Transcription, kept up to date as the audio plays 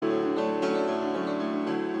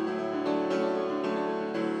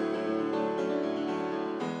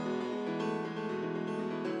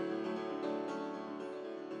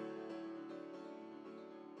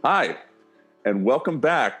Hi, and welcome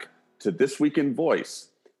back to This Week in Voice,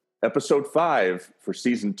 episode 5 for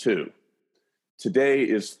season 2. Today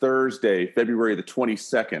is Thursday, February the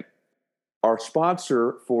 22nd. Our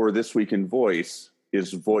sponsor for This Week in Voice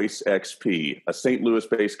is Voice XP, a St.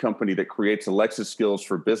 Louis-based company that creates Alexa skills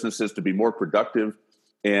for businesses to be more productive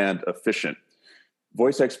and efficient.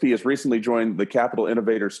 Voice XP has recently joined the Capital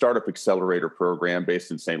Innovator Startup Accelerator program based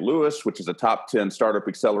in St. Louis, which is a top 10 startup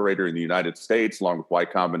accelerator in the United States, along with Y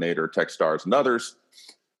Combinator, Techstars, and others.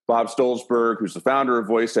 Bob Stolzberg, who's the founder of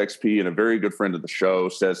Voice XP and a very good friend of the show,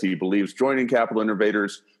 says he believes joining Capital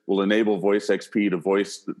Innovators will enable Voice XP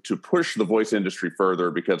to push the voice industry further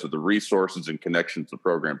because of the resources and connections the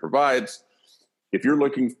program provides. If you're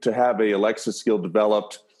looking to have a Alexa skill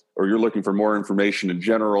developed, or you're looking for more information in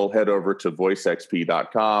general, head over to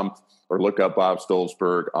voicexp.com or look up Bob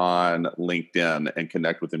Stolzberg on LinkedIn and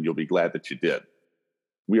connect with him. You'll be glad that you did.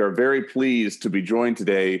 We are very pleased to be joined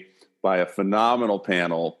today by a phenomenal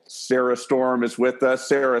panel. Sarah Storm is with us.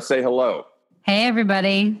 Sarah, say hello. Hey,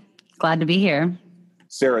 everybody. Glad to be here.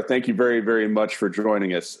 Sarah, thank you very, very much for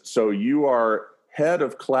joining us. So you are head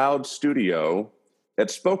of Cloud Studio at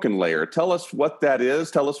SpokenLayer. Tell us what that is.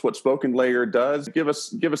 Tell us what SpokenLayer does. Give us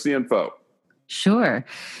the info. Sure.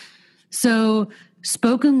 So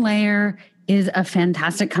SpokenLayer is a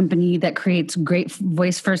fantastic company that creates great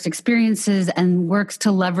voice-first experiences and works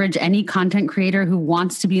to leverage any content creator who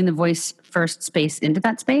wants to be in the voice-first space into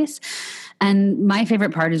that space. And my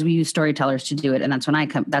favorite part is we use storytellers to do it, and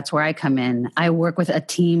that's where I come in. I work with a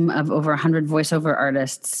team of over 100 voiceover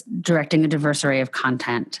artists directing a diverse array of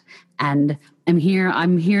content. And I'm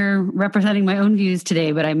here representing my own views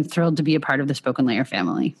today, but I'm thrilled to be a part of the SpokenLayer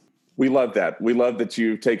family. We love that. We love that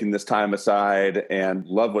you've taken this time aside and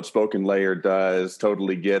love what SpokenLayer does.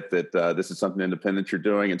 Totally get that this is something independent you're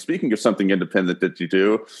doing. And speaking of something independent that you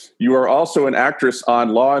do, you are also an actress on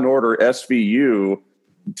Law & Order SVU.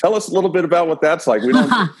 Tell us a little bit about what that's like. We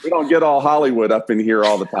don't get all Hollywood up in here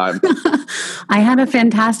all the time. I had a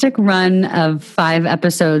fantastic run of 5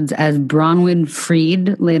 episodes as Bronwyn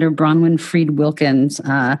Freed, later Bronwyn Freed Wilkins.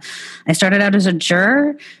 I started out as a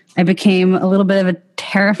juror. I became a little bit of a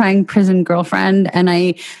terrifying prison girlfriend, and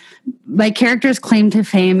my character's claim to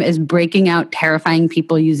fame is breaking out terrifying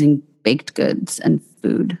people using baked goods and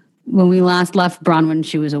food. When we last left Bronwyn,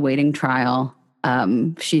 she was awaiting trial.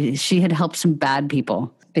 She had helped some bad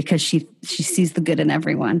people because she sees the good in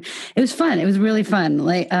everyone. It was fun. It was really fun.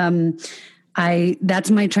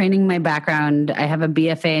 That's my training, my background. I have a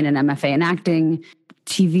BFA and an MFA in acting.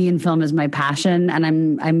 TV and film is my passion, and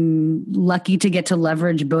I'm lucky to get to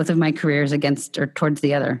leverage both of my careers against or towards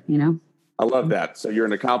the other, you know? I love that. So you're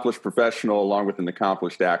an accomplished professional along with an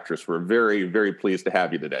accomplished actress. We're very, very pleased to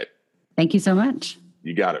have you today. Thank you so much.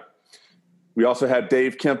 You got it. We also have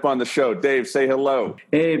Dave Kemp on the show. Dave, say hello.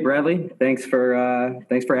 Hey, Bradley. Thanks for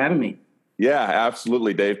having me. Yeah,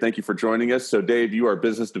 absolutely, Dave. Thank you for joining us. So, Dave, you are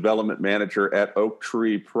Business Development Manager at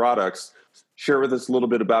Oaktree Products. Share with us a little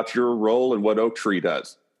bit about your role and what Oaktree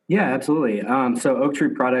does. Yeah, absolutely. So Oaktree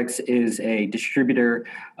Products is a distributor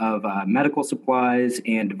of medical supplies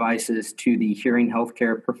and devices to the hearing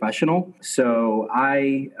healthcare professional. So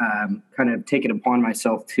I kind of take it upon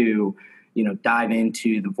myself to dive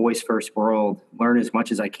into the voice first world, learn as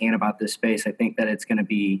much as I can about this space. I think that it's going to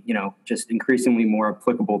be, just increasingly more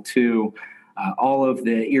applicable to all of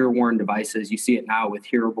the ear-worn devices. You see it now with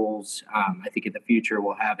hearables. I think in the future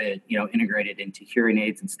we'll have it, integrated into hearing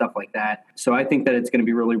aids and stuff like that. So I think that it's going to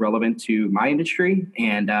be really relevant to my industry,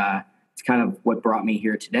 and it's kind of what brought me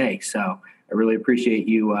here today. So I really appreciate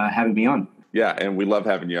you having me on. Yeah, and we love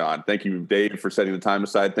having you on. Thank you, Dave, for setting the time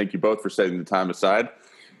aside. Thank you both for setting the time aside.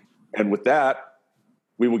 And with that,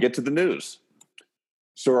 we will get to the news.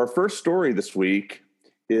 So our first story this week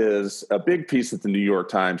is a big piece at the New York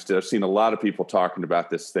Times. I've seen a lot of people talking about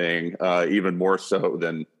this thing, even more so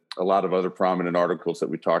than a lot of other prominent articles that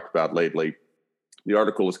we talked about lately. The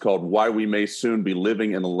article is called "Why We May Soon Be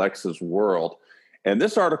Living in Alexa's World." And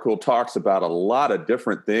this article talks about a lot of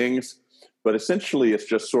different things, but essentially it's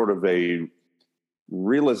just sort of a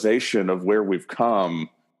realization of where we've come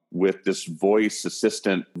with this voice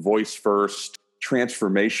assistant, voice first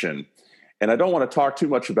transformation. And I don't want to talk too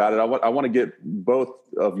much about it. I want to get both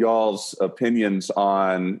of y'all's opinions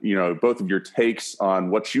on, both of your takes on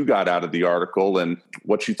what you got out of the article and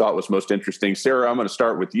what you thought was most interesting. Sarah, I'm going to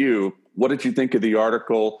start with you. What did you think of the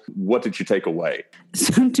article? What did you take away?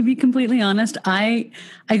 So to be completely honest, I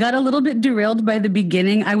got a little bit derailed by the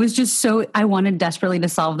beginning. I wanted desperately to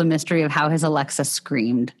solve the mystery of how his Alexa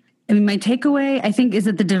screamed. I mean, my takeaway, I think, is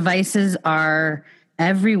that the devices are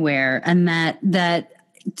everywhere, and that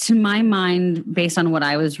to my mind, based on what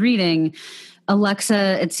I was reading,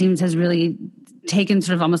 Alexa, it seems, has really taken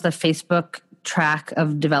sort of almost the Facebook track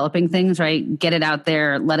of developing things, right? Get it out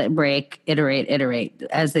there, let it break, iterate.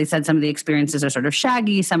 As they said, some of the experiences are sort of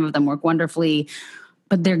shaggy, some of them work wonderfully,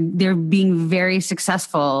 but they're being very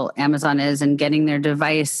successful, Amazon is, in getting their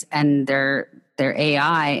device and their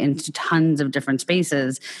AI into tons of different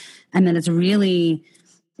spaces. And then it's really,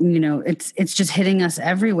 it's just hitting us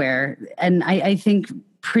everywhere. And I think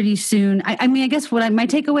pretty soon, I mean, I guess my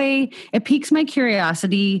takeaway, it piques my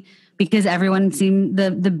curiosity because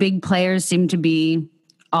the big players seem to be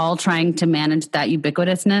all trying to manage that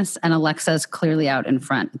ubiquitousness, and Alexa is clearly out in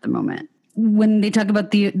front at the moment. When they talk about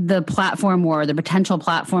the platform war, the potential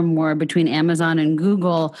platform war between Amazon and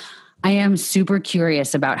Google, I am super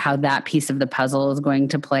curious about how that piece of the puzzle is going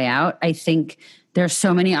to play out. I think there's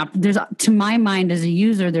so many, to my mind as a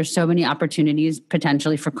user, there's so many opportunities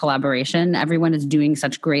potentially for collaboration. Everyone is doing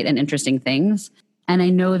such great and interesting things. And I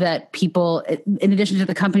know that people, in addition to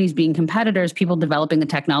the companies being competitors, people developing the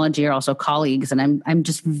technology are also colleagues. And I'm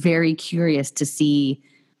just very curious to see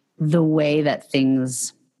the way that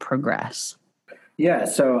things progress. Yeah,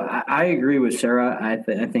 so I agree with Sarah. I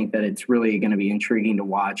think that it's really going to be intriguing to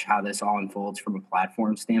watch how this all unfolds from a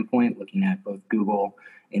platform standpoint, looking at both Google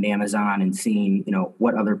and Amazon and seeing,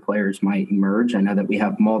 what other players might emerge. I know that we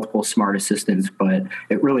have multiple smart assistants, but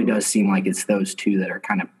it really does seem like it's those two that are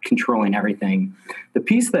kind of controlling everything. The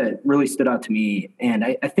piece that really stood out to me, and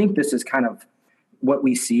I think this is kind of what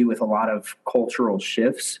we see with a lot of cultural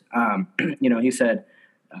shifts. He said,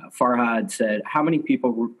 Farhad said, how many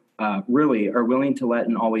people really are willing to let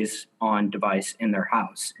an always on device in their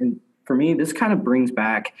house? And for me, this kind of brings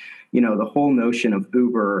back, the whole notion of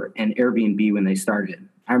Uber and Airbnb when they started.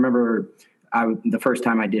 I remember the first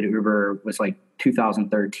time I did Uber was like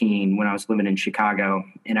 2013 when I was living in Chicago.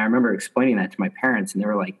 And I remember explaining that to my parents, and they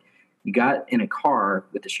were like, you got in a car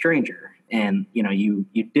with a stranger and, you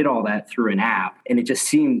did all that through an app. And it just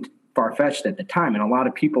seemed far-fetched at the time. And a lot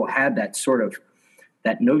of people had that sort of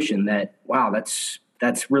that notion that, wow,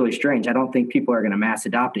 that's really strange. I don't think people are going to mass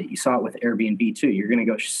adopt it. You saw it with Airbnb too. You're going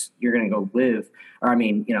to go live,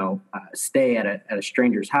 stay at a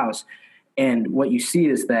stranger's house. And what you see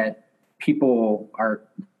is that people are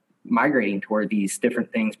migrating toward these different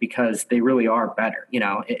things because they really are better.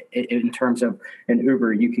 In terms of an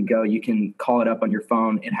Uber, you can call it up on your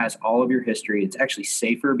phone. It has all of your history. It's actually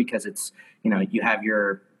safer because it's, you have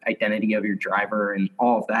your identity of your driver and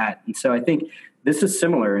all of that. And so I think this is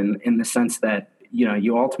similar in the sense that,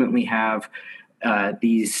 you ultimately have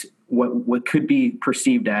these what could be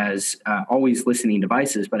perceived as always listening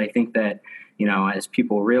devices. But I think that, as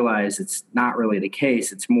people realize it's not really the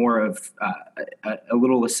case, it's more of a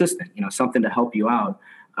little assistant, something to help you out.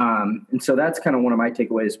 And so that's kind of one of my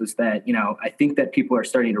takeaways was that, I think that people are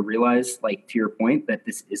starting to realize, like to your point, that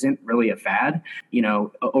this isn't really a fad.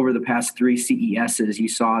 Over the past 3 CESs, you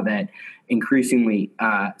saw that increasingly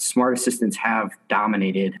smart assistants have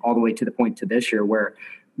dominated all the way to the point to this year where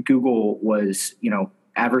Google was,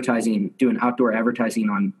 doing outdoor advertising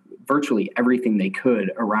on virtually everything they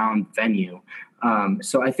could around Venue.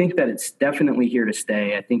 So I think that it's definitely here to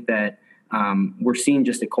stay. I think that we're seeing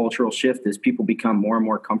just a cultural shift as people become more and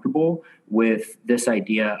more comfortable with this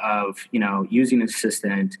idea of, using an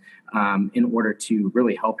assistant in order to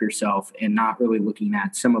really help yourself and not really looking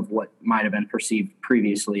at some of what might have been perceived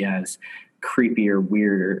previously as creepy or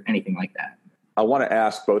weird or anything like that. I want to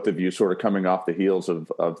ask both of you, sort of coming off the heels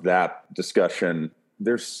of that discussion,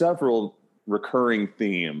 there's several recurring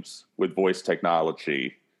themes with voice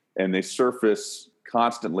technology, and they surface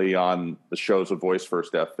constantly on the shows of Voice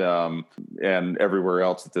First FM and everywhere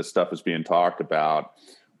else that this stuff is being talked about.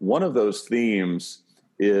 One of those themes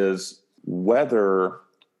is whether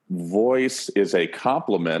voice is a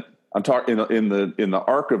complement. I'm talking in the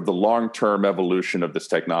arc of the long-term evolution of this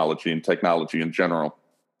technology and technology in general.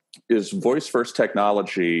 Is voice first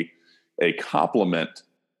technology a complement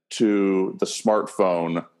to the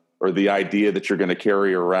smartphone, or the idea that you're going to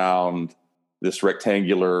carry around this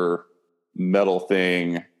rectangular metal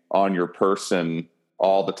thing on your person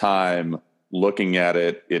all the time, looking at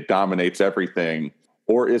it, it dominates everything?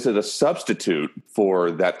 Or is it a substitute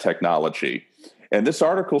for that technology? And this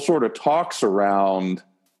article sort of talks around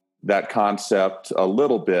that concept a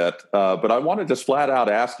little bit, but I want to just flat out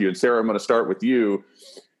ask you, and Sarah, I'm going to start with you.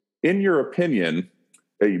 In your opinion,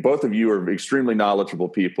 both of you are extremely knowledgeable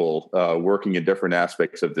people working in different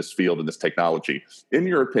aspects of this field and this technology. In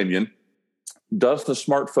your opinion, does the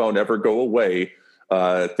smartphone ever go away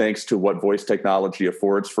thanks to what voice technology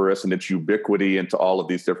affords for us and its ubiquity into all of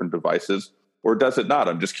these different devices, or does it not?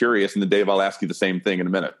 I'm just curious, and then Dave, I'll ask you the same thing in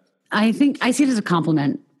a minute. I think I see it as a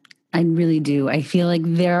compliment. I really do. I feel like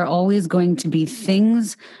there are always going to be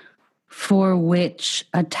things for which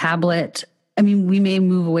a tablet, I mean, we may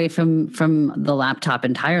move away from the laptop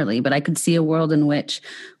entirely, but I could see a world in which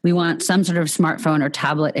we want some sort of smartphone or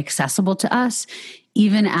tablet accessible to us,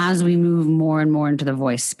 even as we move more and more into the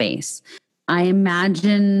voice space. I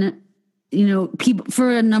imagine, people,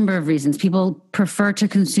 for a number of reasons, people prefer to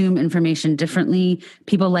consume information differently.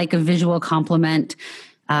 People like a visual complement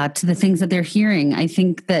to the things that they're hearing. I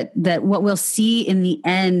think that what we'll see in the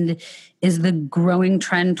end is the growing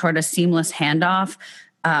trend toward a seamless handoff.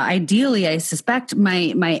 Ideally, I suspect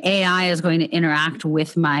my AI is going to interact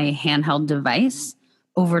with my handheld device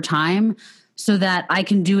over time so that I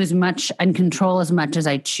can do as much and control as much as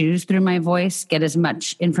I choose through my voice, get as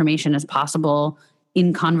much information as possible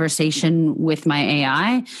in conversation with my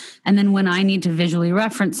AI. And then when I need to visually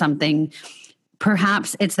reference something,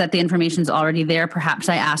 perhaps it's that the information is already there. Perhaps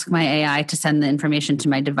I ask my AI to send the information to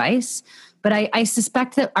my device. But I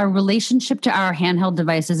suspect that our relationship to our handheld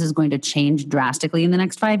devices is going to change drastically in the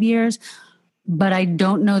next 5 years. But I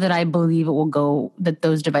don't know that I believe that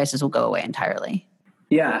those devices will go away entirely.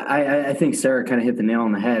 Yeah, I think Sarah kind of hit the nail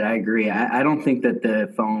on the head. I agree. I don't think that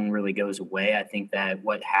the phone really goes away. I think that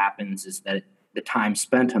what happens is that the time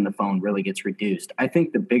spent on the phone really gets reduced. I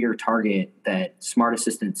think the bigger target that Smart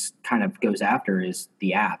Assistants kind of goes after is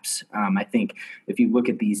the apps. I think if you look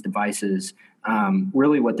at these devices,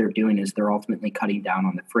 really what they're doing is they're ultimately cutting down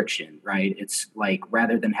on the friction, right? It's like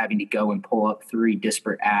rather than having to go and pull up 3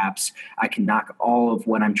 disparate apps, I can knock all of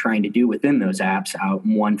what I'm trying to do within those apps out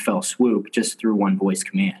in one fell swoop just through one voice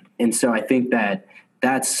command. And so I think that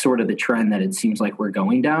that's sort of the trend that it seems like we're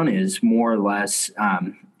going down, is more or less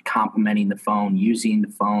complementing the phone, using the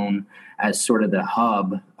phone as sort of the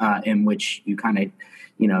hub in which you kind of,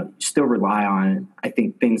 still rely on. I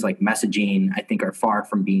think things like messaging, I think, are far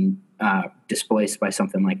from being displaced by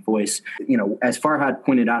something like voice. As Farhad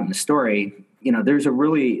pointed out in the story, there's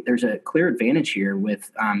a clear advantage here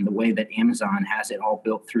with the way that Amazon has it all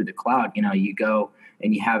built through the cloud. You go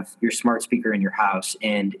and you have your smart speaker in your house,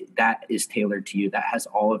 and that is tailored to you. That has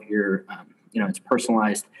all of your, it's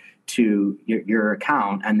personalized to your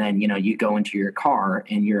account, and then you go into your car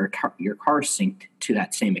and your car's synced to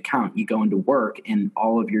that same account. You go into work and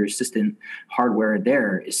all of your assistant hardware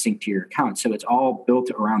there is synced to your account. So it's all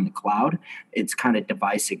built around the cloud. It's kind of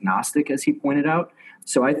device agnostic, as he pointed out.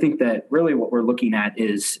 So I think that really what we're looking at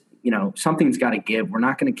is something's got to give. We're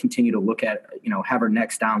not going to continue to look at, have our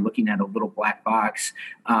necks down looking at a little black box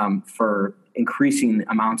for increasing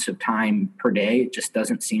amounts of time per day. It just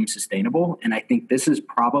doesn't seem sustainable. And I think this is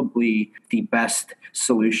probably the best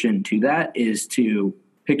solution to that, is to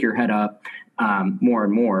pick your head up more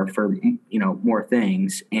and more for, more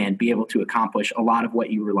things, and be able to accomplish a lot of what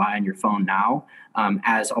you rely on your phone now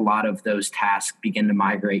as a lot of those tasks begin to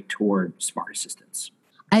migrate toward smart assistants.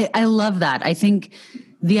 I love that. I think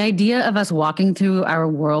the idea of us walking through our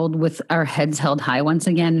world with our heads held high once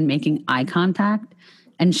again and making eye contact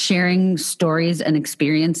and sharing stories and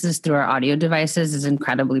experiences through our audio devices is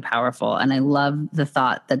incredibly powerful. And I love the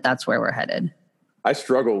thought that that's where we're headed. I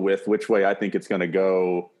struggle with which way I think it's going to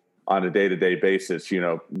go on a day-to-day basis.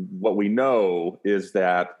 What we know is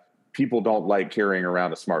that people don't like carrying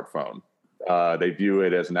around a smartphone. They view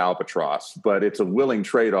it as an albatross, but it's a willing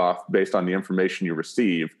trade-off based on the information you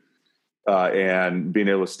receive and being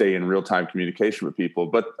able to stay in real-time communication with people.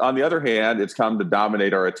 But on the other hand, it's come to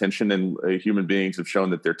dominate our attention, and human beings have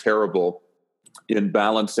shown that they're terrible in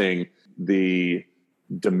balancing the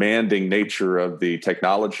demanding nature of the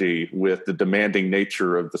technology with the demanding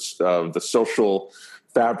nature of the social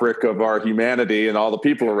fabric of our humanity and all the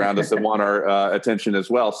people around us that want our attention as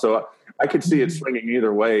well. So I could see it swinging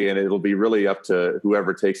either way, and it'll be really up to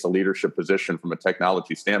whoever takes the leadership position from a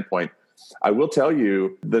technology standpoint. I will tell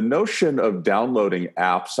you, the notion of downloading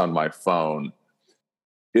apps on my phone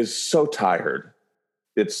is so tired.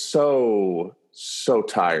 It's so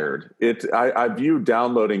tired. I view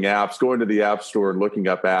downloading apps, going to the App Store and looking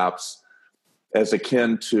up apps, as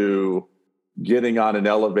akin to getting on an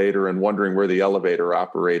elevator and wondering where the elevator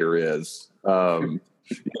operator is. Or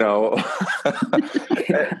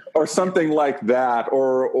something like that,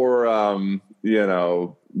 or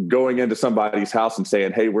going into somebody's house and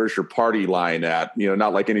saying, "Hey, where's your party line at?"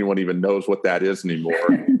 Not like anyone even knows what that is anymore.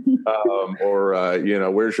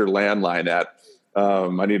 Where's your landline at?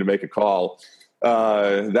 I need to make a call.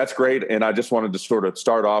 That's great. And I just wanted to sort of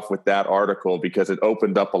start off with that article because it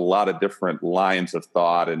opened up a lot of different lines of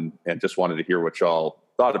thought, and just wanted to hear what y'all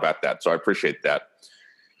thought about that. So I appreciate that.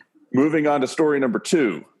 Moving on to story number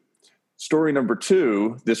 2. Story number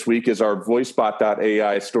 2 this week is our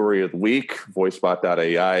VoiceBot.ai story of the week.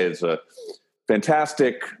 VoiceBot.ai is a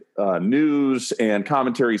fantastic news and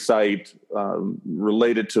commentary site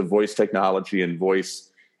related to voice technology and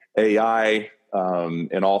voice AI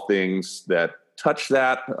and all things that touch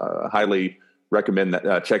that. Highly recommend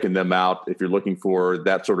checking them out if you're looking for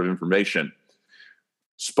that sort of information.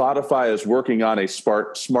 Spotify is working on a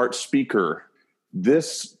smart speaker.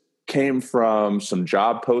 This came from some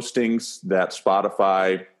job postings that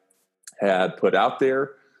Spotify had put out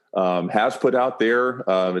there, has put out there.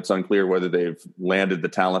 It's unclear whether they've landed the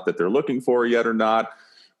talent that they're looking for yet or not.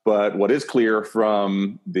 But what is clear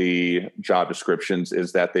from the job descriptions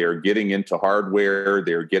is that they are getting into hardware,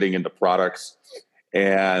 they're getting into products,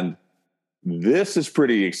 and this is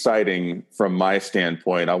pretty exciting from my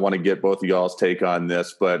standpoint. I want to get both of y'all's take on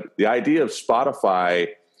this, but the idea of Spotify,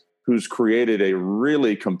 who's created a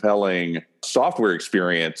really compelling software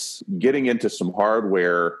experience, getting into some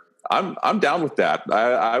hardware, I'm down with that.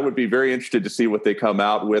 I would be very interested to see what they come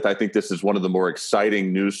out with. I think this is one of the more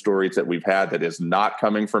exciting news stories that we've had that is not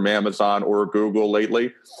coming from Amazon or Google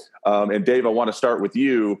lately. And Dave, I want to start with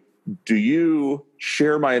you. Do you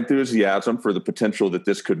share my enthusiasm for the potential that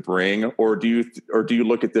this could bring, or do you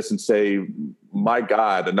look at this and say, my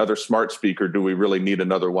God, another smart speaker? Do we really need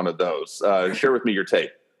another one of those? Share with me your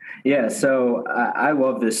take. Yeah, so I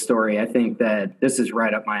love this story. I think that this is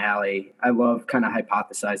right up my alley. I love kind of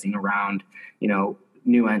hypothesizing around,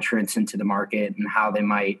 new entrants into the market and how they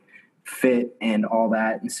might fit and all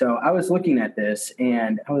that. And so I was looking at this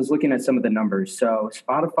and I was looking at some of the numbers. So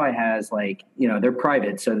Spotify has they're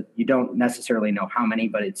private, so you don't necessarily know how many,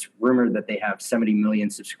 but it's rumored that they have 70 million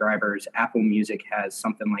subscribers. Apple Music has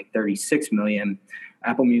something like 36 million.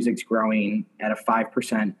 Apple Music's growing at a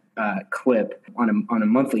 5% clip on a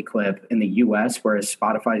monthly clip in the US, whereas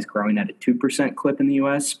Spotify is growing at a 2% clip in the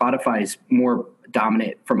US. Spotify is more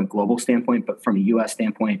dominant from a global standpoint, but from a US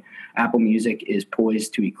standpoint, Apple Music is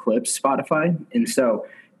poised to eclipse Spotify. And so,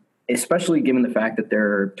 especially given the fact that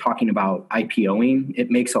they're talking about IPOing,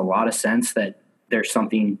 it makes a lot of sense that there's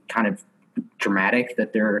something kind of dramatic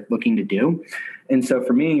that they're looking to do. And so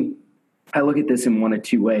for me, I look at this in one of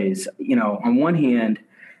two ways. On one hand,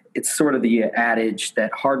 it's sort of the adage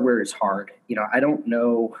that hardware is hard. I don't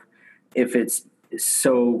know if it's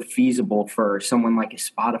so feasible for someone like a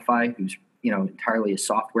Spotify, who's entirely a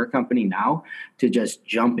software company now, to just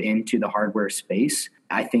jump into the hardware space.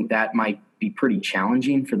 I think that might be pretty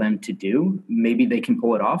challenging for them to do. Maybe they can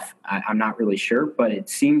pull it off. I'm not really sure, but it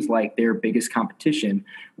seems like their biggest competition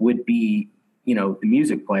would be the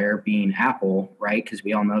music player, being Apple, right? Because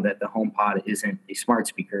we all know that the HomePod isn't a smart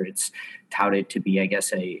speaker. It's touted to be, I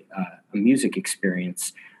guess, a music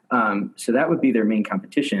experience. So that would be their main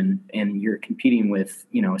competition. And you're competing with,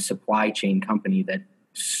 a supply chain company that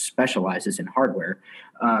specializes in hardware.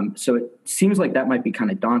 So it seems like that might be kind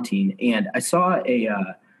of daunting. And I saw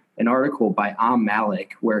an article by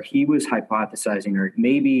Malik where he was hypothesizing, or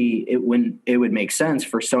maybe it would make sense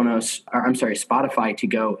for Spotify to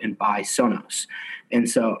go and buy Sonos. And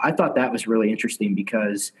so I thought that was really interesting,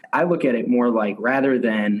 because I look at it more like, rather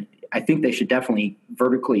than, I think they should definitely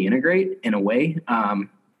vertically integrate in a way,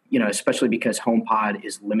 especially because HomePod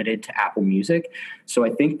is limited to Apple Music. So I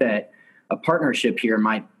think that a partnership here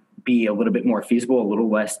might be a little bit more feasible, a little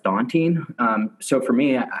less daunting. So for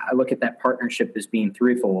me, I look at that partnership as being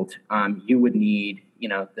threefold. You would need,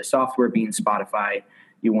 the software being Spotify.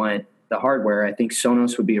 You want the hardware. I think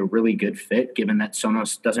Sonos would be a really good fit, given that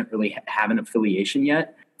Sonos doesn't really have an affiliation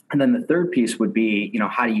yet. And then the third piece would be,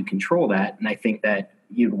 how do you control that? And I think that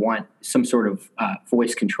you'd want some sort of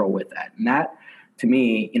voice control with that. And that, to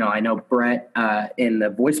me, I know Brett in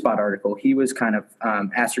the VoiceBot article, he was kind of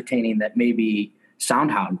ascertaining that maybe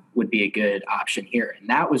SoundHound would be a good option here. And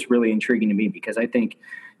that was really intriguing to me, because I think,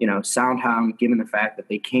 SoundHound, given the fact that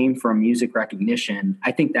they came from music recognition,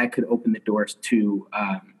 I think that could open the doors to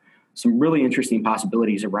some really interesting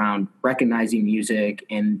possibilities around recognizing music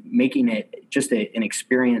and making it just an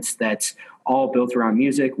experience that's all built around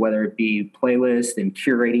music, whether it be playlists and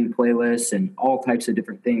curating playlists and all types of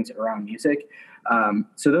different things around music.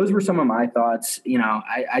 So those were some of my thoughts.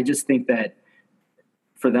 I just think that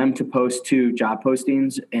for them to post 2 job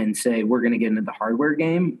postings and say, we're going to get into the hardware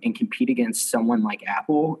game and compete against someone like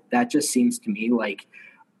Apple, that just seems to me like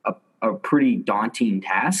a pretty daunting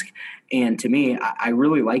task. And to me, I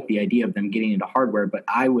really like the idea of them getting into hardware, but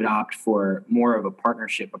I would opt for more of a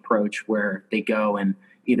partnership approach where they go and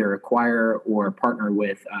either acquire or partner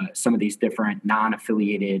with some of these different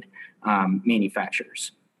non-affiliated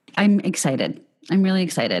manufacturers. I'm excited. I'm really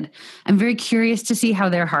excited. I'm very curious to see how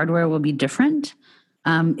their hardware will be different.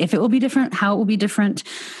 If it will be different, how it will be different.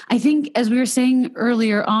 I think, as we were saying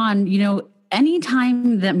earlier on,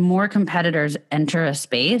 anytime that more competitors enter a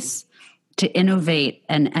space, to innovate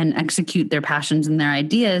and execute their passions and their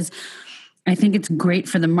ideas. I think it's great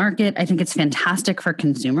for the market. I think it's fantastic for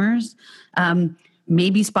consumers.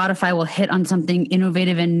 Maybe Spotify will hit on something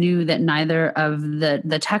innovative and new that neither of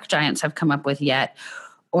the tech giants have come up with yet,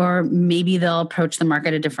 or maybe they'll approach the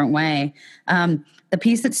market a different way. The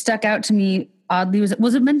piece that stuck out to me oddly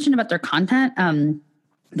was it mentioned about their content,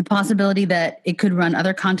 the possibility that it could run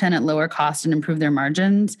other content at lower cost and improve their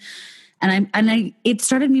margins. And it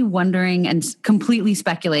started me wondering and completely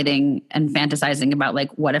speculating and fantasizing about,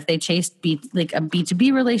 like, what if they chased a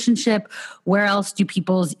B2B relationship? Where else do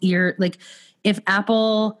people's if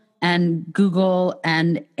Apple and Google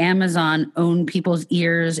and Amazon own people's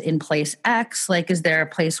ears in place X, like, is there a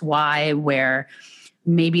place Y where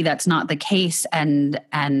maybe that's not the case and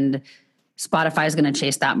Spotify is going to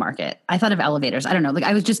chase that market? I thought of elevators. I don't know. Like,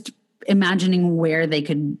 I was just imagining where they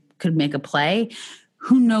could make a play.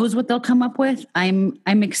 Who knows what they'll come up with? I'm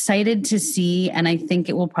excited to see, and I think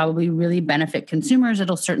it will probably really benefit consumers.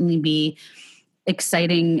 It'll certainly be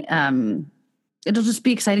exciting. It'll just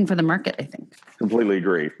be exciting for the market, I think. Completely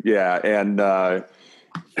agree. Yeah, and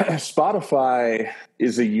Spotify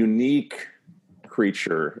is a unique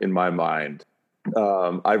creature in my mind.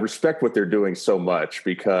 I respect what they're doing so much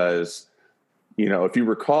because, if you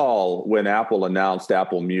recall when Apple announced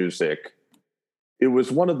Apple Music, it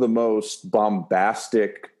was one of the most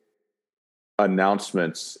bombastic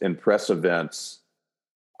announcements and press events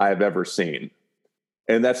I have ever seen.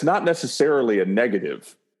 And that's not necessarily a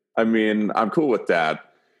negative. I mean, I'm cool with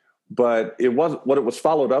that. But what it was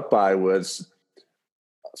followed up by was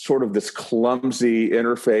sort of this clumsy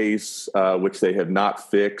interface, which they have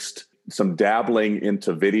not fixed. Some dabbling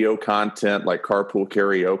into video content like carpool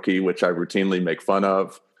karaoke, which I routinely make fun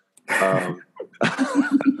of.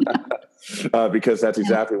 Because that's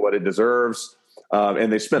exactly what it deserves.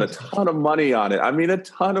 And they spent a ton of money on it. I mean, a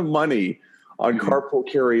ton of money on carpool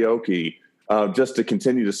karaoke just to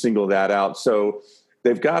continue to single that out. So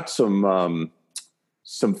they've got some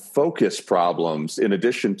focus problems in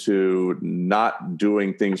addition to not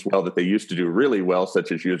doing things well that they used to do really well,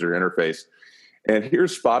 such as user interface. And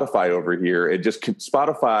here's Spotify over here.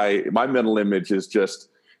 Spotify, my mental image is just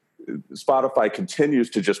Spotify continues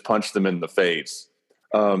to just punch them in the face.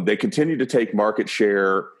 They continue to take market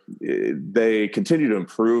share. They continue to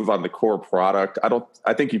improve on the core product.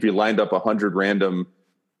 I think if you lined up 100 random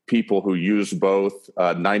people who use both,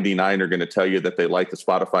 99 are going to tell you that they like the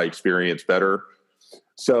Spotify experience better.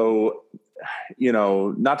 So,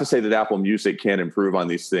 not to say that Apple Music can't improve on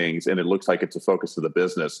these things, and it looks like it's a focus of the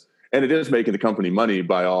business, and it is making the company money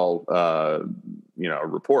by all,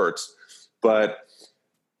 reports. But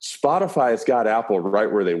Spotify has got Apple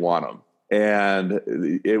right where they want them. And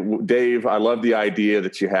Dave, I love the idea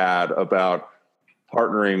that you had about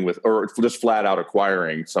partnering with, or just flat out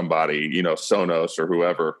acquiring somebody, Sonos or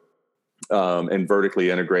whoever, and vertically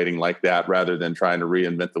integrating like that rather than trying to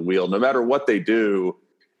reinvent the wheel. No matter what they do,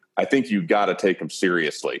 I think you've got to take them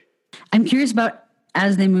seriously. I'm curious about,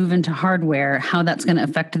 as they move into hardware, how that's going to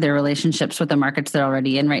affect their relationships with the markets they're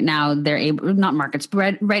already in. Right now, they're able, not markets,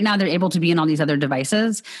 but right now they're able to be in all these other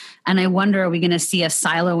devices. And I wonder, are we going to see a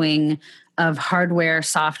siloing of hardware,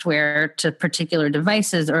 software to particular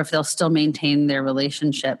devices, or if they'll still maintain their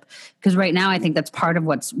relationship? Because right now, I think that's part of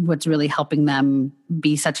what's really helping them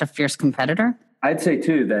be such a fierce competitor. I'd say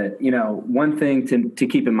too that, one thing to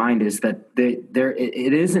keep in mind is that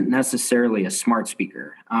it isn't necessarily a smart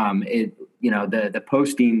speaker. The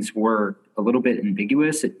postings were a little bit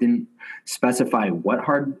ambiguous. It didn't specify what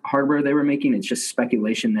hardware they were making. It's just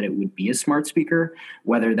speculation that it would be a smart speaker,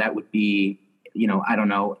 whether that would be, I don't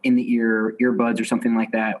know, in the earbuds or something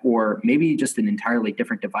like that, or maybe just an entirely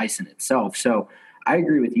different device in itself. So I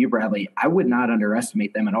agree with you, Bradley. I would not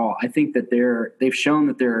underestimate them at all. I think that they've shown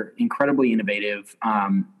that they're incredibly innovative.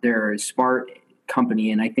 They're a smart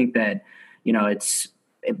company, and I think that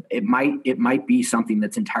it might be something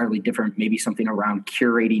that's entirely different. Maybe something around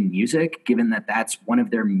curating music, given that that's one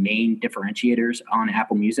of their main differentiators on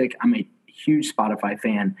Apple Music. I'm a huge Spotify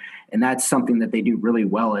fan, and that's something that they do really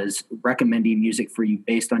well, is recommending music for you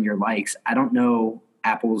based on your likes. I don't know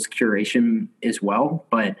Apple's curation as well,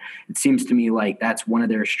 but it seems to me like that's one of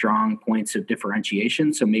their strong points of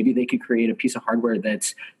differentiation. So maybe they could create a piece of hardware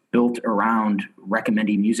that's built around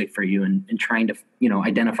recommending music for you and trying to,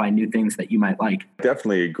 identify new things that you might like.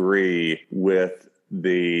 Definitely agree with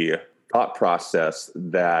the thought process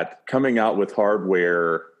that coming out with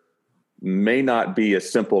hardware may not be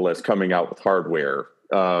as simple as coming out with hardware.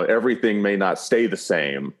 Everything may not stay the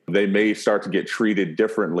same. They may start to get treated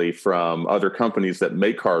differently from other companies that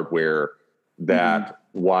make hardware that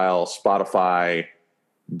while Spotify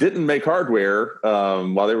didn't make hardware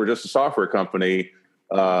while they were just a software company,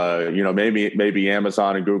 maybe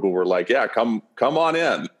Amazon and Google were like, yeah, come on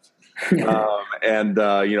in.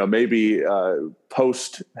 Maybe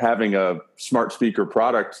post having a smart speaker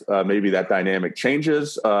product, maybe that dynamic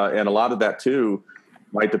changes. And a lot of that too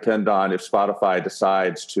might depend on if Spotify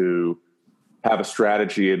decides to have a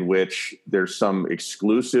strategy in which there's some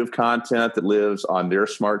exclusive content that lives on their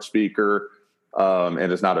smart speaker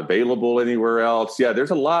and is not available anywhere else. Yeah,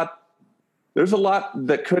 there's a lot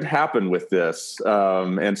that could happen with this.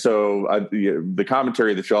 And so the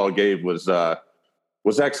commentary that y'all gave was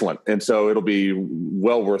excellent. And so it'll be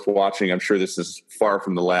well worth watching. I'm sure this is far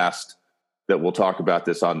from the last that we'll talk about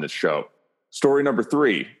this on this show. Story number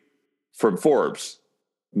 3 from Forbes,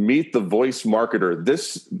 Meet the Voice Marketer.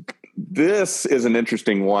 This is an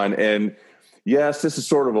interesting one. And yes, this is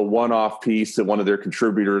sort of a one-off piece that one of their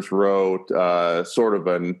contributors wrote, sort of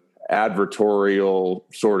an advertorial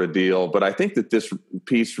sort of deal. But I think that this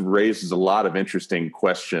piece raises a lot of interesting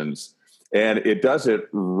questions. And it does it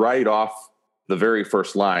right off the very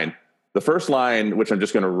first line. The first line, which I'm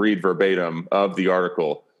just going to read verbatim of the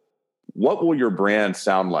article, what will your brand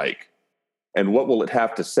sound like? And what will it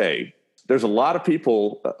have to say? There's a lot of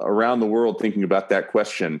people around the world thinking about that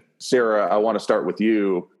question. Sarah, I want to start with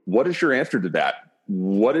you. What is your answer to that?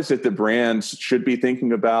 What is it that brands should be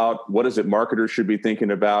thinking about? What is it marketers should be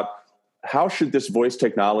thinking about? How should this voice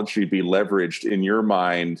technology be leveraged in your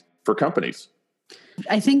mind for companies?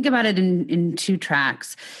 I think about it in 2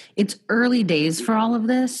 tracks. It's early days for all of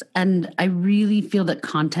this, and I really feel that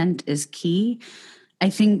content is key. I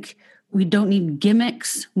think we don't need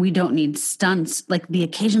gimmicks. We don't need stunts, like the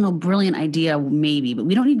occasional brilliant idea, maybe, but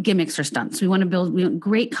we don't need gimmicks or stunts. We want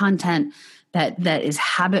great content that is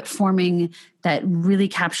habit forming, that really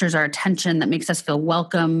captures our attention, that makes us feel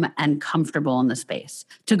welcome and comfortable in the space.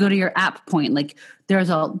 To go to your app point, like there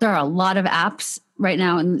are a lot of apps right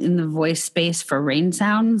now in the voice space for rain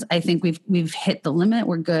sounds. I think we've hit the limit.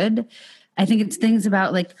 We're good. I think it's things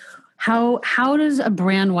about like how does a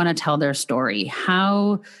brand want to tell their story?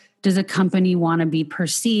 How does a company want to be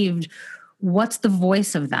perceived? What's the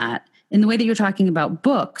voice of that? In the way that you're talking about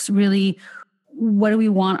books, really, what do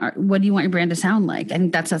you want your brand to sound like? I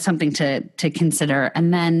think that's something to consider.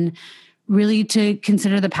 And then really to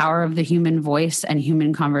consider the power of the human voice and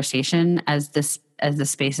human conversation as the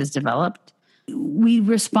space is developed. We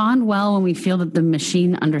respond well when we feel that the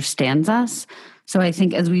machine understands us. So I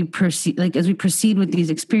think as we proceed with these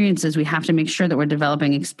experiences, we have to make sure that we're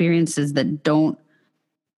developing experiences that don't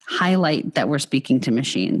highlight that we're speaking to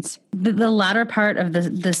machines. The latter part of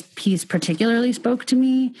this piece particularly spoke to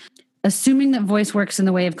me. Assuming that voice works in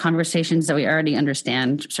the way of conversations that we already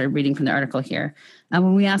understand, started reading from the article here.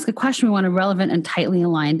 When we ask a question, we want a relevant and tightly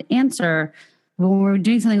aligned answer. When we're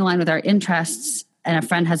doing something aligned with our interests and a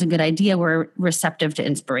friend has a good idea, we're receptive to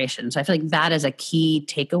inspiration. So I feel like that is a key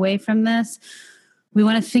takeaway from this. We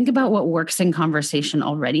want to think about what works in conversation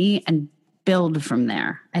already and build from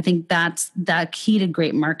there. I think that's that key to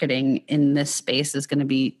great marketing in this space is going to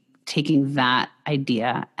be taking that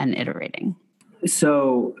idea and iterating.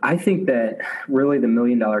 So I think that really the $1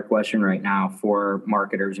 million question right now for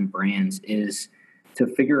marketers and brands is to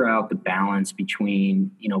figure out the balance between,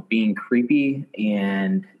 being creepy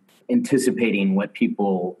and anticipating what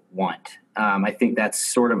people want. I think that's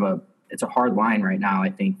sort of it's a hard line right now, I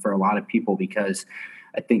think, for a lot of people, because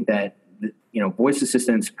I think that, voice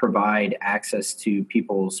assistants provide access to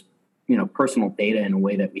people's, personal data in a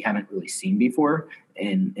way that we haven't really seen before.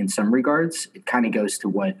 And in some regards, it kind of goes to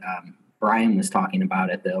what, Brian was talking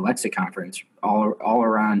about at the Alexa conference, all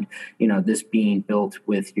around, this being built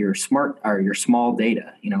with your small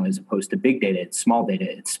data, as opposed to big data. It's small data.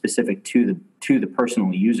 It's specific to the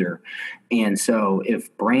personal user. And so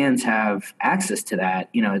if brands have access to that,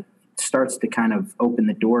 it starts to kind of open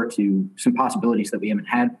the door to some possibilities that we haven't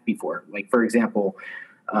had before. Like, for example,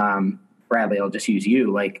 Bradley, I'll just use you.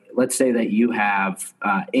 Like, let's say that you have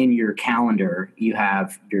in your calendar, you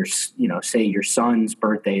have your, say your son's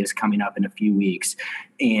birthday is coming up in a few weeks.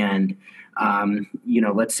 And,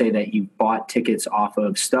 let's say that you bought tickets off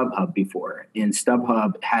of StubHub before, and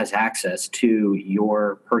StubHub has access to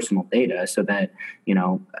your personal data so that,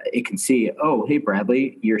 it can see, oh, hey,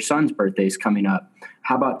 Bradley, your son's birthday is coming up.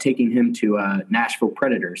 How about taking him to a Nashville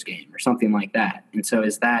Predators game or something like that? And so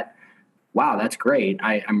is that, wow, that's great.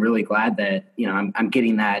 I'm really glad that, I'm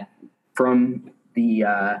getting that from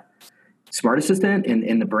the smart assistant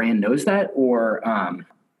and the brand knows that, or,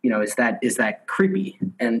 is that creepy?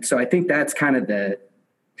 And so I think that's kind of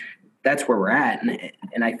that's where we're at.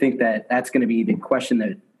 And I think that that's going to be the question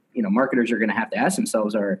that, marketers are going to have to ask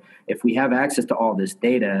themselves are, if we have access to all this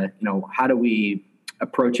data, how do we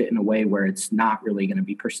approach it in a way where it's not really going to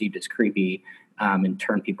be perceived as creepy and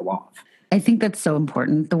turn people off. I think that's so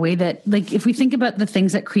important. The way that, like, if we think about the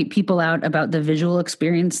things that creep people out about the visual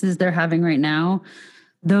experiences they're having right now,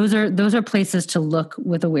 those are places to look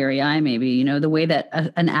with a wary eye, maybe. You know, the way that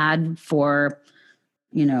an ad for,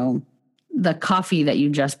 you know, the coffee that you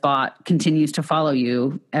just bought continues to follow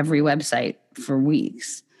you every website for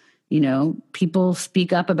weeks. You know, people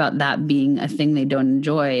speak up about that being a thing they don't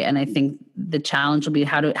enjoy. And I think the challenge will be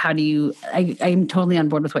I'm totally on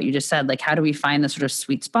board with what you just said. Like, how do we find the sort of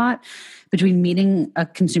sweet spot between meeting a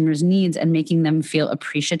consumer's needs and making them feel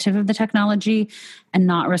appreciative of the technology and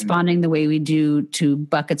not responding the way we do to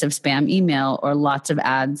buckets of spam email or lots of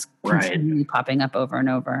ads continually popping up over and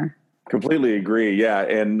over? Completely agree. Yeah.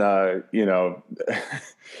 And, you know,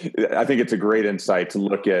 I think it's a great insight to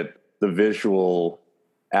look at the visual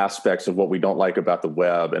aspects of what we don't like about the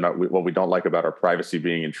web and what we don't like about our privacy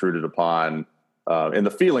being intruded upon, and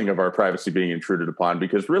the feeling of our privacy being intruded upon.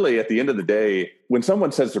 Because really, at the end of the day, when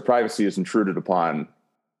someone says their privacy is intruded upon,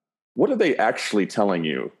 what are they actually telling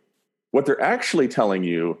you? What they're actually telling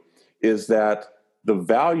you is that the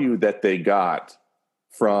value that they got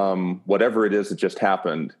from whatever it is that just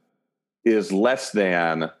happened is less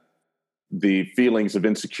than the feelings of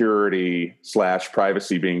insecurity /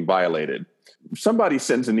 privacy being violated. Somebody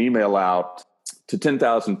sends an email out to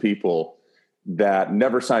 10,000 people that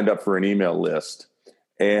never signed up for an email list,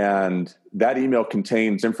 and that email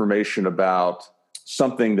contains information about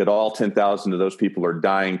something that all 10,000 of those people are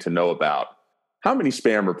dying to know about. How many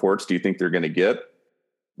spam reports do you think they're going to get?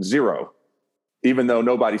 0, even though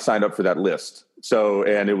nobody signed up for that list. So,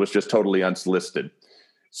 and it was just totally unsolicited.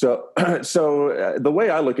 So the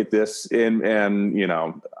way I look at this, and you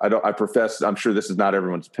know, I'm sure this is not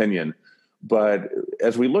everyone's opinion, but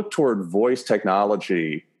as we look toward voice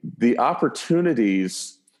technology, the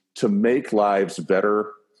opportunities to make lives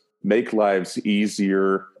better, make lives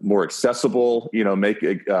easier, more accessible, you know, make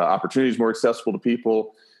opportunities more accessible to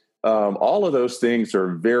people, all of those things are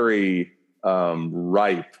very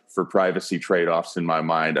ripe for privacy trade-offs in my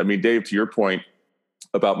mind. I mean, Dave, to your point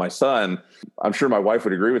about my son, I'm sure my wife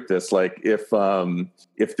would agree with this. Like, if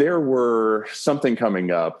there were something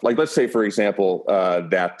coming up, like let's say, for example,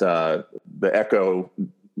 that the Echo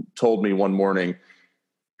told me one morning,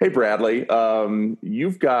 "Hey, Bradley,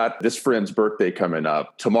 you've got this friend's birthday coming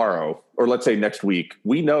up tomorrow, or let's say next week.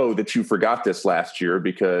 We know that you forgot this last year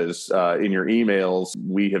because in your emails,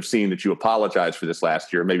 we have seen that you apologized for this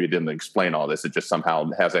last year." Maybe it didn't explain all this. It just somehow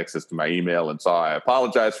has access to my email and saw I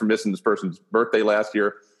apologize for missing this person's birthday last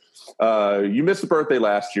year. You missed the birthday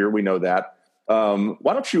last year. We know that.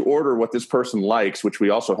 Why don't you order what this person likes, which we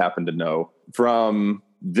also happen to know, from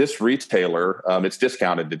this retailer? It's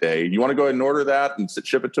discounted today. You want to go ahead and order that and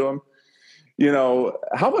ship it to them? You know,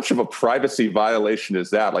 how much of a privacy violation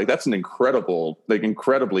is that? Like, that's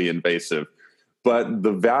incredibly invasive. But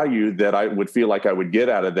the value that I would feel like I would get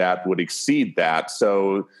out of that would exceed that.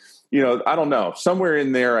 So, you know, I don't know. Somewhere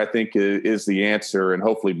in there, I think, is the answer. And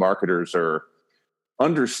hopefully marketers are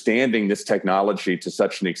understanding this technology to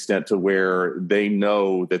such an extent to where they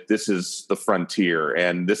know that this is the frontier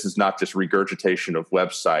and this is not just regurgitation of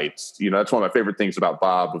websites. You know, that's one of my favorite things about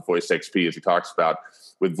Bob with Voice XP, is he talks about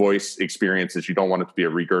with voice experiences, you don't want it to be a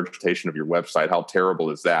regurgitation of your website. How terrible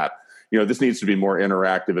is that? You know, this needs to be more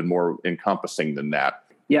interactive and more encompassing than that.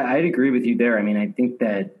 Yeah, I'd agree with you there. I mean, I think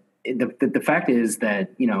that the fact is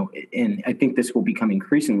that, you know, and I think this will become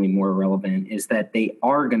increasingly more relevant, is that they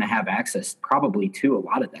are going to have access probably to a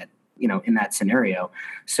lot of that, you know, in that scenario.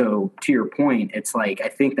 So to your point, it's like, I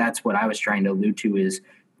think that's what I was trying to allude to, is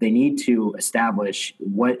they need to establish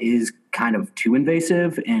what is kind of too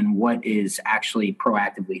invasive and what is actually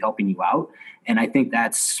proactively helping you out. And I think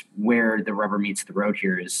that's where the rubber meets the road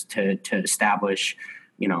here, is to establish,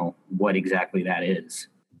 you know, what exactly that is.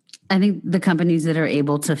 I think the companies that are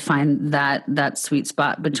able to find that sweet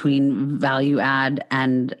spot between value add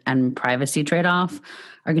and privacy trade-off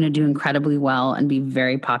are going to do incredibly well and be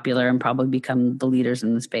very popular and probably become the leaders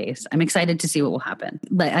in the space. I'm excited to see what will happen.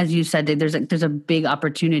 But as you said, there's a big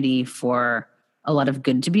opportunity for a lot of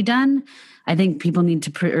good to be done. I think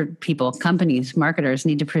companies, marketers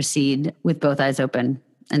need to proceed with both eyes open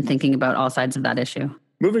and thinking about all sides of that issue.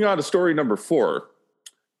 Moving on to story number 4.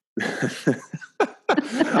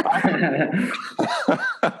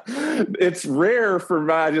 It's rare for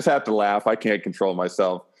me. I just have to laugh. I can't control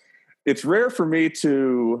myself. It's rare for me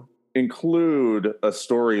to include a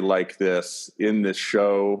story like this in this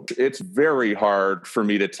show. It's very hard for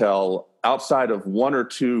me to tell, outside of 1 or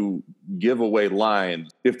 2 giveaway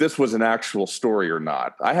lines, if this was an actual story or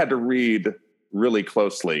not. I had to read really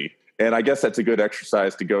closely. And I guess that's a good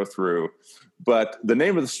exercise to go through. But the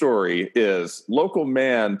name of the story is Local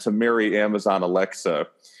Man to Marry Amazon Alexa.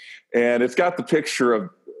 And it's got the picture of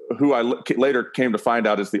who I later came to find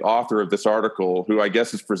out is the author of this article, who I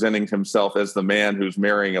guess is presenting himself as the man who's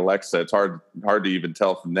marrying Alexa. It's hard to even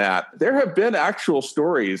tell from that. There have been actual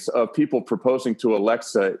stories of people proposing to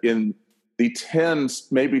Alexa in the tens,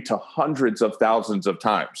 maybe to hundreds of thousands of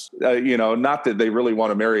times. Not that they really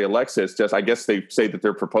want to marry Alexa. It's just, I guess they say that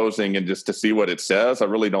they're proposing and just to see what it says. I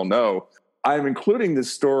really don't know. I'm including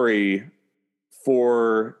this story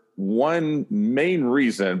for one main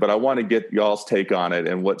reason, but I want to get y'all's take on it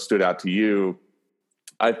and what stood out to you.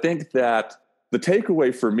 I think that the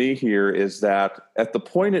takeaway for me here is that at the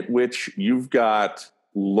point at which you've got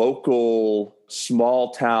local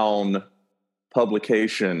small town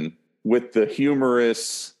publication with the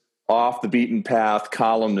humorous off the beaten path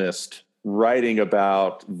columnist writing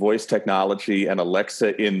about voice technology and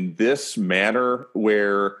Alexa in this manner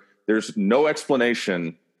where there's no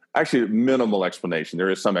explanation, actually minimal explanation. There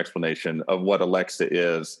is some explanation of what Alexa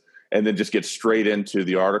is, and then just get straight into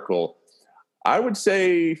the article. I would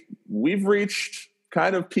say we've reached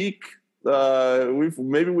kind of peak. We've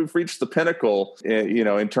reached the pinnacle,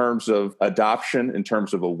 in terms of adoption, in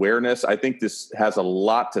terms of awareness. I think this has a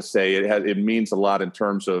lot to say. It means a lot in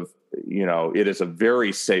terms of, it is a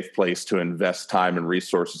very safe place to invest time and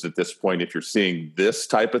resources at this point if you're seeing this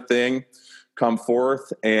type of thing come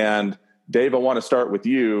forth. And Dave, I want to start with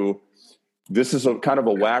you. This is a kind of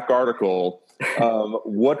a whack article.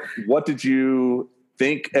 What did you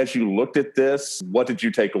think as you looked at this? What did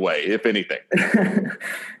you take away, if anything?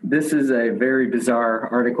 This is a very bizarre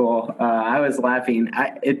article. I was laughing.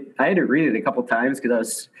 I had to read it a couple times because I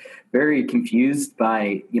was very confused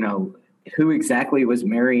by, who exactly was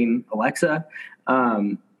marrying Alexa.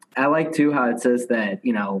 I like too how it says that,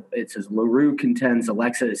 it says LaRue contends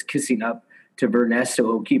Alexa is kissing up to Ernesto who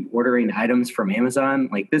will keep ordering items from Amazon.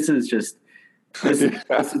 Like this is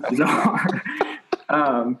bizarre.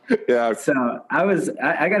 Yeah. So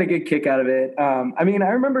I got a good kick out of it. I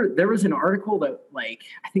remember there was an article that I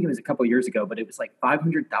think it was a couple years ago, but it was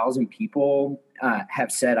 500,000 people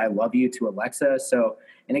have said, I love you to Alexa. So,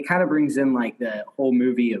 and it kind of brings in the whole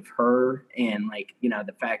movie of Her and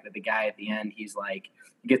the fact that the guy at the end, he's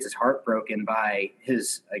gets his heart broken by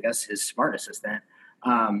his smart assistant.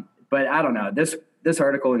 But I don't know, this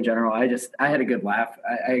article in general, I had a good laugh.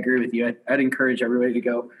 I agree with you. I'd encourage everybody to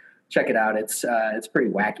go check it out. It's pretty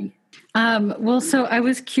wacky. So I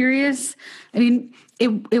was curious.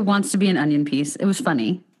 It wants to be an onion piece. It was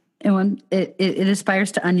funny. It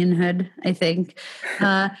aspires to onionhood, I think.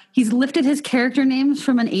 He's lifted his character names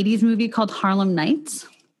from an 80s movie called Harlem Nights.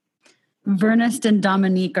 Vernest and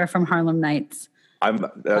Dominique are from Harlem Nights.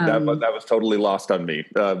 That was totally lost on me,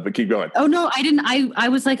 but keep going. Oh no, I didn't. I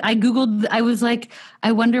was I Googled,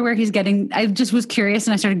 I wonder where he's getting, I just was curious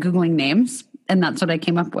and I started Googling names and that's what I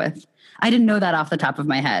came up with. I didn't know that off the top of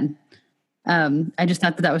my head. I just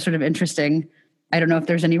thought that was sort of interesting. I don't know if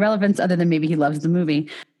there's any relevance other than maybe he loves the movie.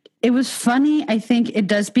 It was funny. I think it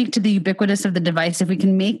does speak to the ubiquitous of the device. If we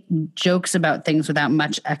can make jokes about things without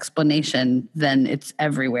much explanation, then it's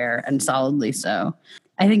everywhere and solidly so.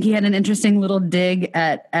 I think he had an interesting little dig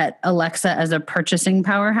at Alexa as a purchasing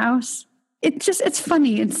powerhouse. It's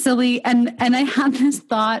funny. It's silly. And I had this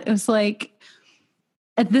thought. It was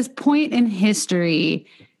at this point in history,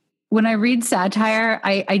 when I read satire,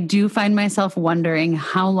 I do find myself wondering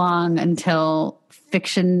how long until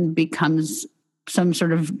fiction becomes some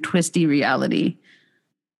sort of twisty reality.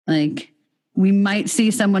 We might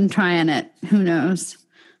see someone trying it. Who knows?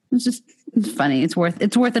 It's funny. It's worth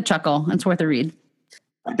a chuckle. It's worth a read.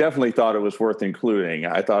 I definitely thought it was worth including.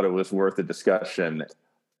 I thought it was worth a discussion.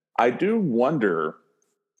 I do wonder,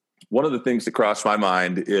 one of the things that crossed my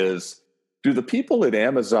mind is, do the people at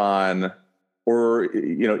Amazon or,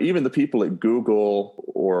 even the people at Google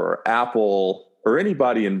or Apple or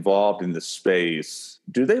anybody involved in the space,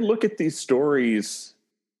 do they look at these stories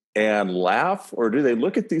and laugh, or do they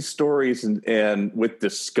look at these stories and with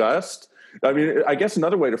disgust? I guess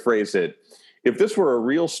another way to phrase it, if this were a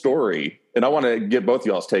real story, and I want to get both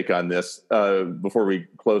y'all's take on this before we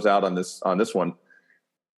close out on this one.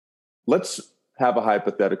 Let's have a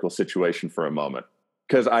hypothetical situation for a moment,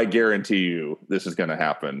 because I guarantee you this is going to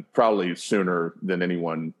happen probably sooner than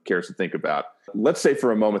anyone cares to think about. Let's say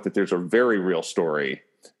for a moment that there's a very real story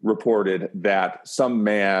reported that some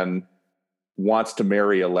man wants to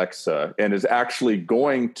marry Alexa and is actually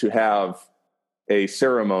going to have a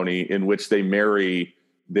ceremony in which they marry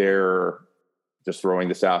their, just throwing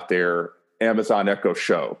this out there, Amazon Echo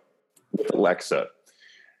Show with Alexa.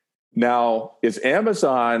 Now, is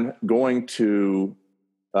Amazon going to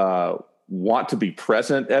want to be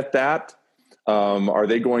present at that? Are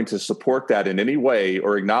they going to support that in any way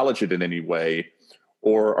or acknowledge it in any way?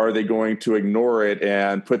 Or are they going to ignore it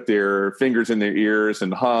and put their fingers in their ears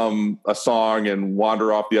and hum a song and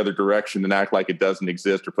wander off the other direction and act like it doesn't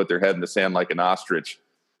exist, or put their head in the sand like an ostrich?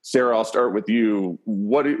 Sarah, I'll start with you.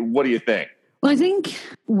 What do you think? Well, I think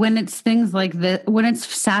when it's things like this, when it's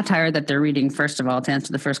satire that they're reading, first of all, to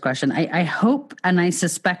answer the first question, I hope and I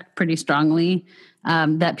suspect pretty strongly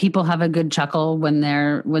that people have a good chuckle when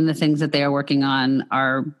the things that they are working on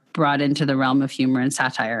are brought into the realm of humor and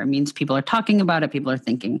satire. It means people are talking about it, people are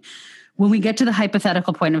thinking. When we get to the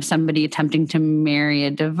hypothetical point of somebody attempting to marry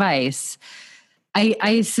a device,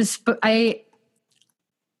 I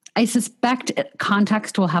suspect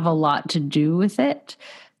context will have a lot to do with it.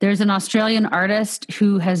 There's an Australian artist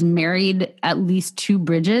who has married at least 2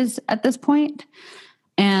 bridges at this point.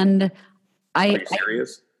 And Are you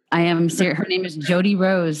serious? I am serious. Her name is Jody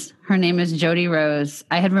Rose.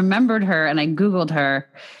 I had remembered her and I Googled her.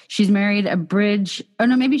 She's married a bridge. Oh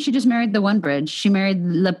no, maybe she just married the one bridge. She married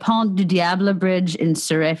Le Pont du Diable Bridge in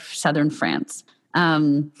Surrey, southern France.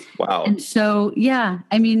 Wow. And so, yeah,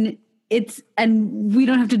 I mean, and we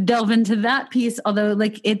don't have to delve into that piece, although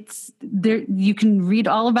it's there, you can read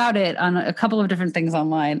all about it on a couple of different things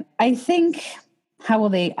online. I think, how will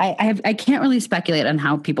they, I can't really speculate on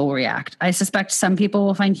how people will react. I suspect some people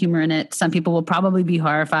will find humor in it. Some people will probably be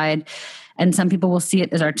horrified, and some people will see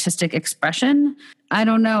it as artistic expression. I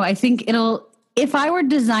don't know. I think if I were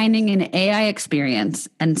designing an AI experience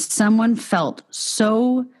and someone felt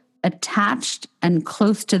so attached and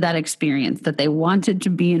close to that experience that they wanted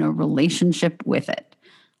to be in a relationship with it,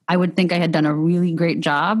 I would think I had done a really great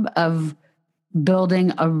job of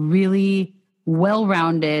building a really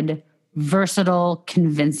well-rounded, versatile,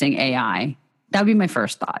 convincing AI. That would be my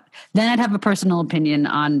first thought. Then I'd have a personal opinion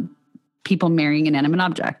on people marrying inanimate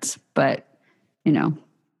objects. But,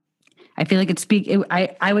 I feel like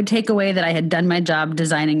I would take away that I had done my job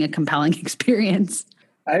designing a compelling experience.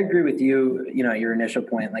 I agree with you, your initial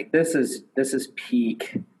point. This is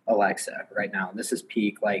peak Alexa right now. This is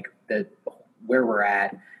peak, where we're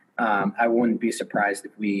at. I wouldn't be surprised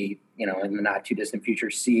if we, in the not too distant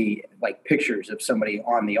future, see pictures of somebody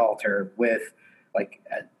on the altar with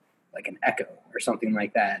an Echo or something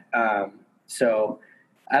like that. So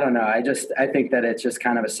I don't know. I think that it's just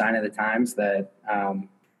kind of a sign of the times that,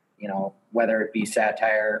 whether it be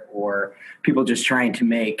satire or people just trying to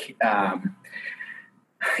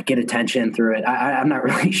get attention through it. I'm not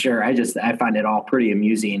really sure. I find it all pretty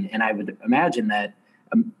amusing. And I would imagine that,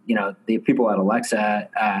 the people at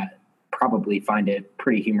Alexa probably find it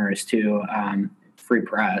pretty humorous too. Free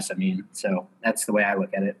press. So that's the way I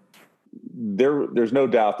look at it. There's no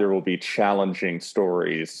doubt there will be challenging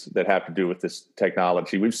stories that have to do with this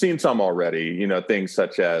technology. We've seen some already, things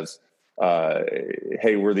such as,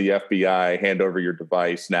 hey, we're the FBI, hand over your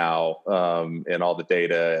device now, and all the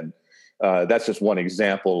data. And that's just one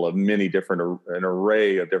example of many different, an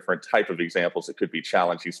array of different type of examples that could be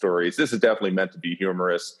challenging stories. This is definitely meant to be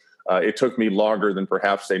humorous. It took me longer than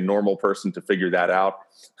perhaps a normal person to figure that out.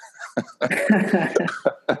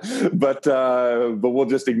 but we'll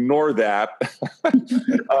just ignore that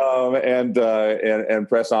and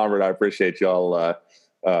press onward. I appreciate y'all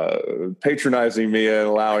patronizing me and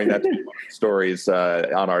allowing that to be one of the stories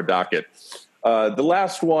on our docket. The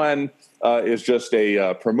last one is just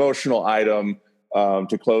a promotional item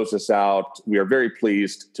to close this out. We are very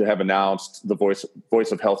pleased to have announced the Voice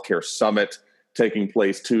of Healthcare Summit taking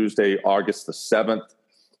place Tuesday, August the 7th.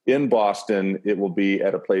 In Boston. It will be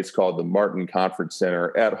at a place called the Martin Conference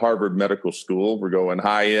Center at Harvard Medical School. We're going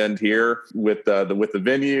high end here with the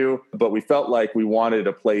venue, but we felt like we wanted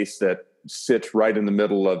a place that sits right in the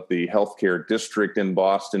middle of the healthcare district in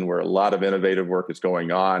Boston, where a lot of innovative work is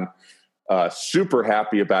going on. Super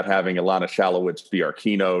happy about having Ilana Shalowitz be our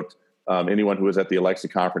keynote. Anyone who was at the Alexa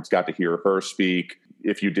conference got to hear her speak.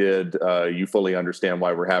 If you did, you fully understand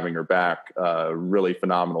why we're having her back. Really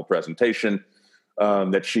phenomenal presentation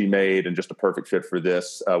that she made, and just a perfect fit for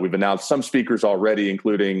this. We've announced some speakers already,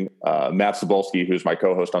 including Matt Cebulski, who's my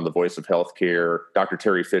co-host on The Voice of Healthcare, Dr.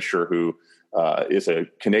 Terry Fisher, who is a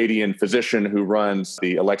Canadian physician who runs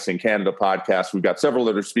the Alexa in Canada podcast. We've got several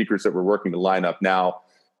other speakers that we're working to line up now,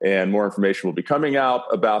 and more information will be coming out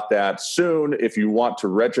about that soon. If you want to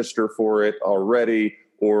register for it already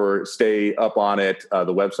or stay up on it,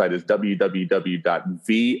 the website is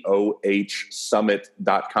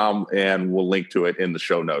www.vohsummit.com, and we'll link to it in the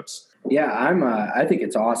show notes. Yeah, I think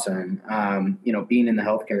it's awesome. Being in the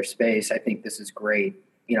healthcare space, I think this is great.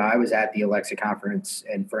 I was at the Alexa conference,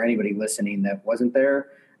 and for anybody listening that wasn't there,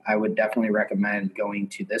 I would definitely recommend going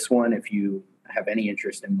to this one if you have any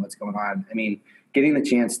interest in what's going on. I mean, getting the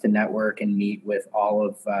chance to network and meet with all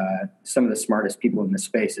of some of the smartest people in the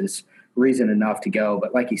space is reason enough to go.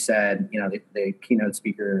 But like you said, the keynote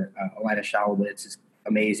speaker, Alina Shalowitz, is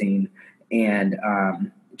amazing. And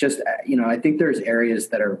I think there's areas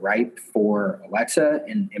that are ripe for Alexa.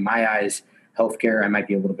 And in my eyes, healthcare, I might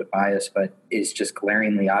be a little bit biased, but is just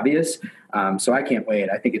glaringly obvious. So I can't wait.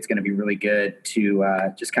 I think it's going to be really good to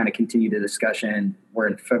just kind of continue the discussion. We're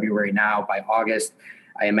in February now. By August,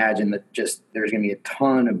 I imagine that just there's going to be a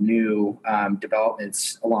ton of new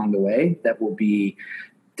developments along the way that will be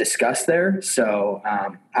discussed there. So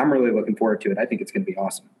I'm really looking forward to it. I think it's going to be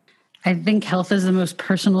awesome. I think health is the most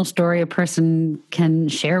personal story a person can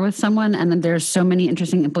share with someone. And then there's so many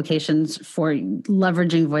interesting implications for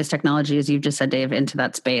leveraging voice technology, as you've just said, Dave, into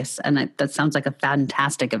that space. And that sounds like a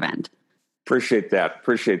fantastic event. Appreciate that.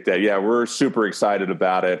 Yeah, we're super excited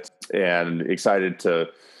about it and excited to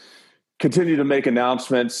continue to make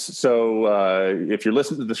announcements. So if you're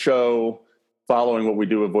listening to the show, following what we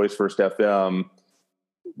do at Voice First FM,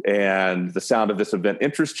 and the sound of this event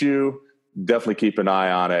interests you, definitely keep an eye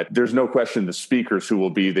on it. There's no question the speakers who will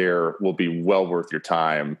be there will be well worth your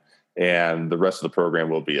time, and the rest of the program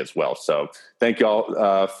will be as well. So thank you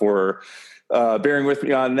all for bearing with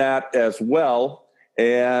me on that as well.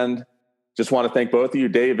 And just want to thank both of you,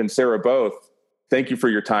 Dave and Sarah, both. Thank you for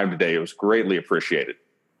your time today. It was greatly appreciated.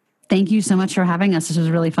 Thank you so much for having us. This was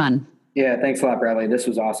really fun. Yeah, thanks a lot, Bradley. This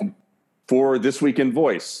was awesome. For This Week in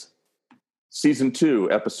Voice, Season 2,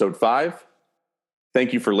 Episode 5,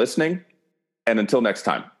 thank you for listening. And until next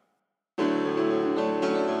time.